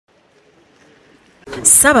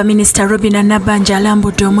Ssaabaminisita Robinah Nabbanja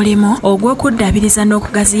alambudde omulimu ogw'okuddaabiriza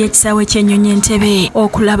n'okugaziya ekisaawe ky'ennyonyi Entebe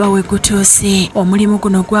okulaba wegutuuse. Omulimu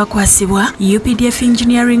guno gwakwasibwa UPDF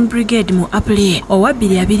Engineering Brigade mu April owa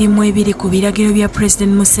 2022 ku biragiro bya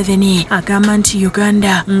President Museveni agamba nti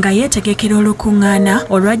Uganda nga yeetegekera olukuŋŋaana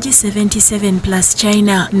olwa G77 plus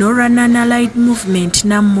China n'olwa Non-Allied Movement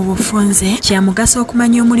namu mu bufunze kya mugaso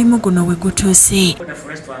okumanya omulimu guno wegutuuse.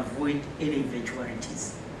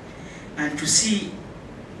 And to see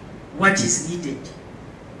what is needed,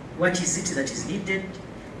 what is it that is needed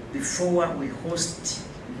before we host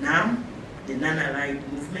NAM, the Non-Allied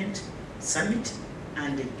Movement Summit,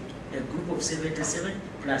 and a group of 77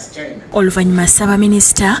 plus China. Oluvannyuma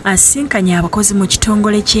Ssaabaminisita asinkanye abakozi mu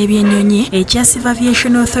kitongole ky'ebyennyonyi ekya Civil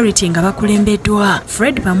Aviation Authority nga bakulembeddwa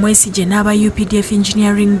Fred Bamwesigye n'aba UPDF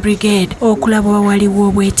Engineering Brigade okulaba waliwo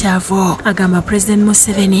obwetaavu. Agamba President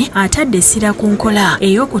Museveni atadde essira ku nkola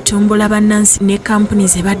ey'okutumbula bannansi ne kampuni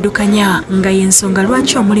ze baddukanya nga y'ensonga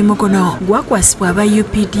lwaki omulimu guno gwakwasibwa aba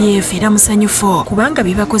UPDF era musanyufu kubanga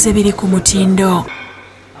bye bakoze biri ku mutindo.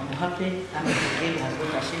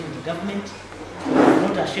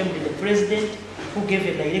 Ashamed the president who gave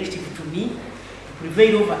a directive to me to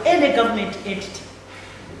prevail over any government entity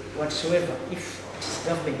whatsoever. If it is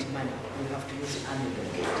government money, we have to use annual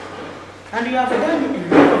delegate. And you have done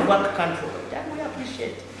a lot of work control. That we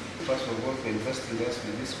appreciate. First of all, for investing us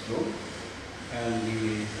with this job, and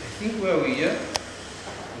I think where we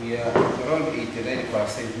are around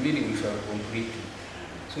 89%, meaning we shall complete.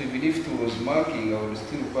 So even if it was marking, I would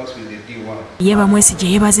still pass with the D1. Ye Bamwesigye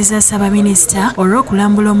yeebazizza Ssaabaminisita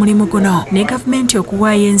olw'okulambula omulimu guno ne gavumenti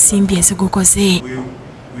okuwaayo ensimbi ezigukoze.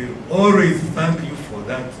 We always thank you for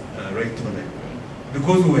that, right honor,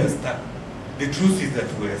 because we are stuck. The truth is that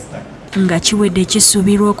we are stuck. Nga kiwedde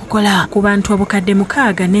kisuubirwa okukola ku bantu obukadde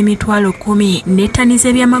 6 n'emitwalo 10 ne ttani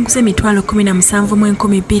z'ebyamaguzi emitwalo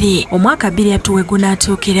 17,200 omwaka 2023 we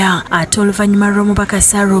gunaatuukira ate oluvannyuma lw'omubaka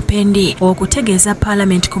Sarah Opendi okutegeeza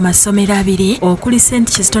Parliament ku masomero 2 okuli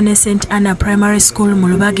St. Kizito ne St. Anna Primary School mu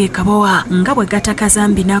Lubage Kabowa nga bwe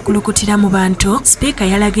gatakazambi n'akulukutira mu bantu. Sipiika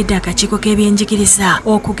yalagidde akakiiko k'ebyenjigiriza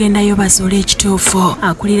okugendayo bazuule ekituufu.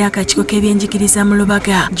 Akulira akakiiko k'ebyenjigiriza mu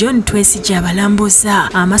Lubaga John Twesigye abalambuza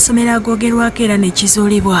amasomero agogerwako era ne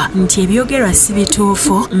kizuulibwa nti ebyogerwa si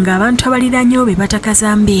bituufu ng'abantu abaliraanyewo be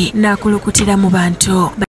batakazambi n'akulukutira mu bantu.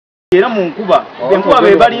 Era mu nkuba enkuba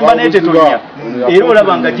be balimba naye tetonya era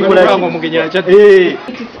olaba nga gibula omugenyi akya.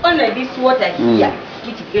 It is only this water here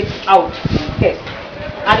which gets out first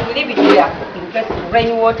and we leave it here in case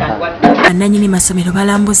rain water and what. Bannannyini masomero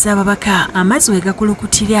balambuza ababaka amazzi we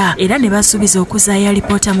gakulukutira era ne basuubiza okuzaayo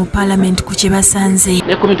alipoota mu Parliament ku kye basanze.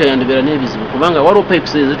 Ne komite yandebeera n'ebizibu kubanga waliwo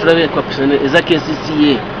pipes ezitulabye eza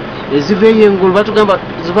KCCA eziveeyo engulu batugamba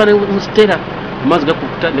ziva mu Stella amazzi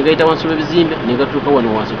gakukuta ne gayita wansi w'ebizimbe ne gatuuka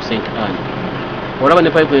wano wansi ku St. Anne. Olaba ne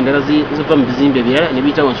pipe endala ziva mu bizimbe ebirala ne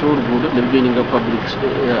biyita wansi w'oluguudo ne bijoininga public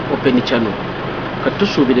open channel. Kati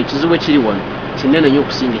tusuubira ekizibu ekiri wano kinene nnyo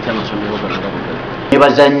okusinga ekyamasomero gano.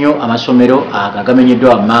 Nebaza nnyo amasomero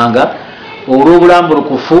agamenyeddwa wammanga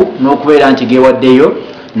olw'obulambulukufu n'okubeera nti geewaddeyo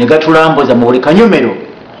ne gatulambuza mu buli kanyomero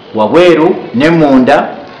wabweru ne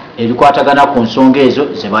munda ebikwatagana ku nsonga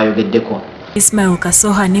ezo ze baayogeddeko. Ismail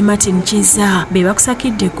Kasoha ne Martin Kiza be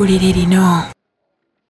bakusakidde eggulire lino.